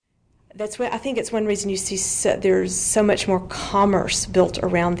That's what I think. It's one reason you see there's so much more commerce built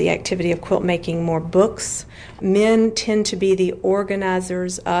around the activity of quilt making, more books. Men tend to be the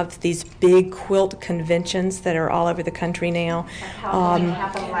organizers of these big quilt conventions that are all over the country now.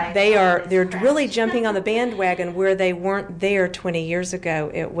 They're really jumping on the bandwagon where they weren't there 20 years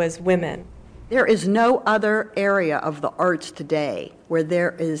ago. It was women. There is no other area of the arts today where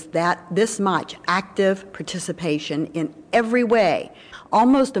there is this much active participation in every way.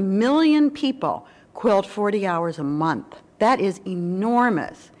 Almost 1 million people quilt 40 hours a month. That is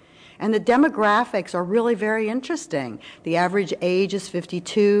enormous. And the demographics are really very interesting. The average age is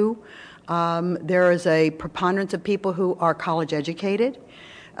 52. There is a preponderance of people who are college educated.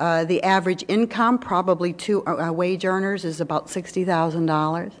 The average income, probably wage earners, is about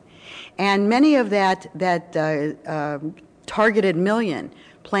 $60,000. And many of that targeted million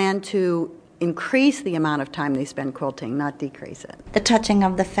plan to increase the amount of time they spend quilting, not decrease it. The touching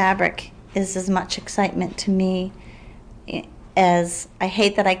of the fabric is as much excitement to me as I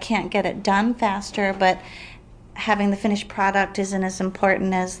hate that I can't get it done faster, but having the finished product isn't as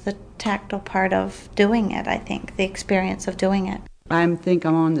important as the tactile part of doing it, I think, the experience of doing it. I think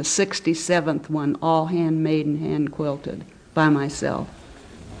I'm on the 67th one, all handmade and hand quilted by myself.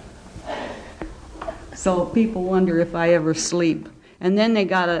 So people wonder if I ever sleep. And then they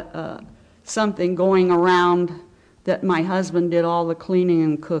got something going around that my husband did all the cleaning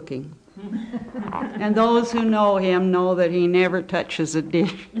and cooking. And those who know him know that he never touches a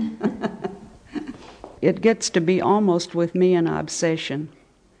dish. It gets to be almost with me an obsession.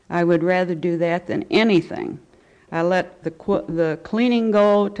 I would rather do that than anything. I let the cleaning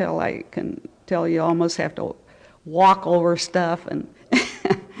go till you almost have to walk over stuff,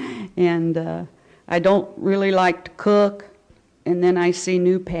 and I don't really like to cook. And then I see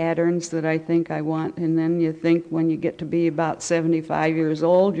new patterns that I think I want, and then you think when you get to be about 75 years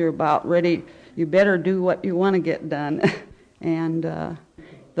old, you're about ready, you better do what you want to get done. And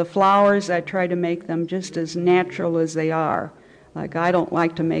the flowers, I try to make them just as natural as they are. Like, I don't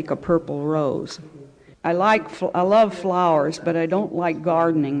like to make a purple rose. I love flowers, but I don't like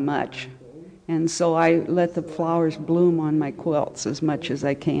gardening much. And so I let the flowers bloom on my quilts as much as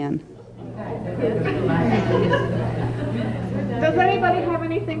I can. Does anybody have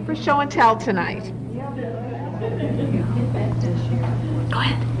anything for show and tell tonight? Go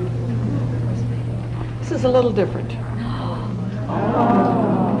ahead. This is a little different.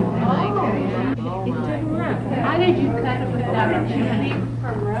 How did you cut it without tuning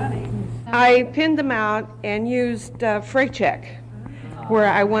from running? I pinned them out and used freight check where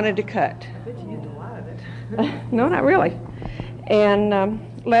I wanted to cut. I bet you used a lot of it. No, not really. And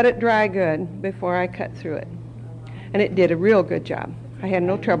let it dry good before I cut through it. And it did a real good job. I had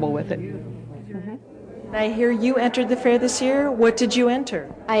no trouble with it. I hear you entered the fair this year. What did you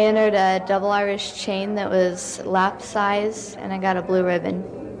enter? I entered a double Irish chain that was lap size, and I got a blue ribbon.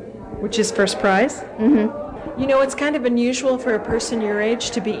 Which is first prize? Mm-hmm. You know, it's kind of unusual for a person your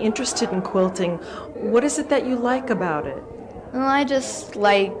age to be interested in quilting. What is it that you like about it? Well, I just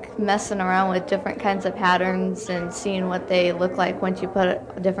like messing around with different kinds of patterns and seeing what they look like once you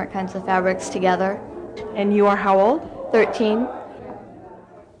put different kinds of fabrics together. And you are how old? 13.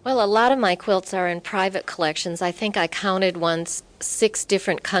 Well, a lot of my quilts are in private collections. I think I counted once 6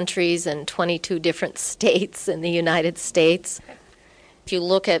 different countries and 22 different states in the United States. If you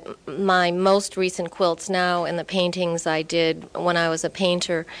look at my most recent quilts now and the paintings I did when I was a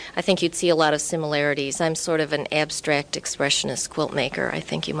painter, I think you'd see a lot of similarities. I'm sort of an abstract expressionist quilt maker, I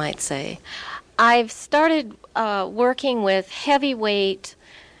think you might say. I've started working with heavyweight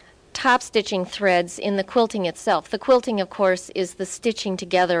top stitching threads in the quilting itself. The quilting, of course, is the stitching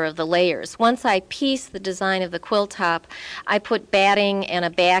together of the layers. Once I piece the design of the quilt top, I put batting and a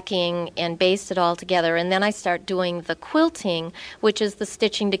backing and baste it all together, and then I start doing the quilting, which is the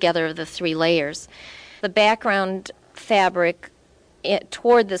stitching together of the 3 layers. The background fabric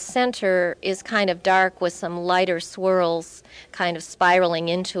toward the center is kind of dark with some lighter swirls kind of spiraling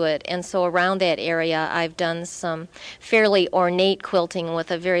into it, and so around that area I've done some fairly ornate quilting with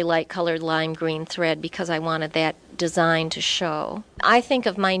a very light colored lime green thread because I wanted that design to show. I think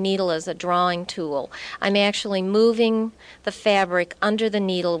of my needle as a drawing tool. I'm actually moving the fabric under the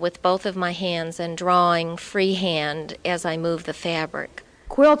needle with both of my hands and drawing freehand as I move the fabric.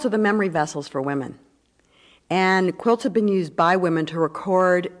 Quilts are the memory vessels for women. And quilts have been used by women to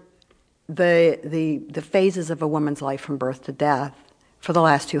record the phases of a woman's life from birth to death for the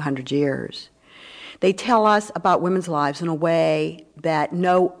last 200 years. They tell us about women's lives in a way that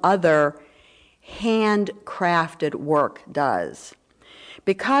no other handcrafted work does.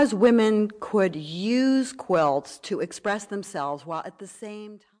 Because women could use quilts to express themselves while at the same time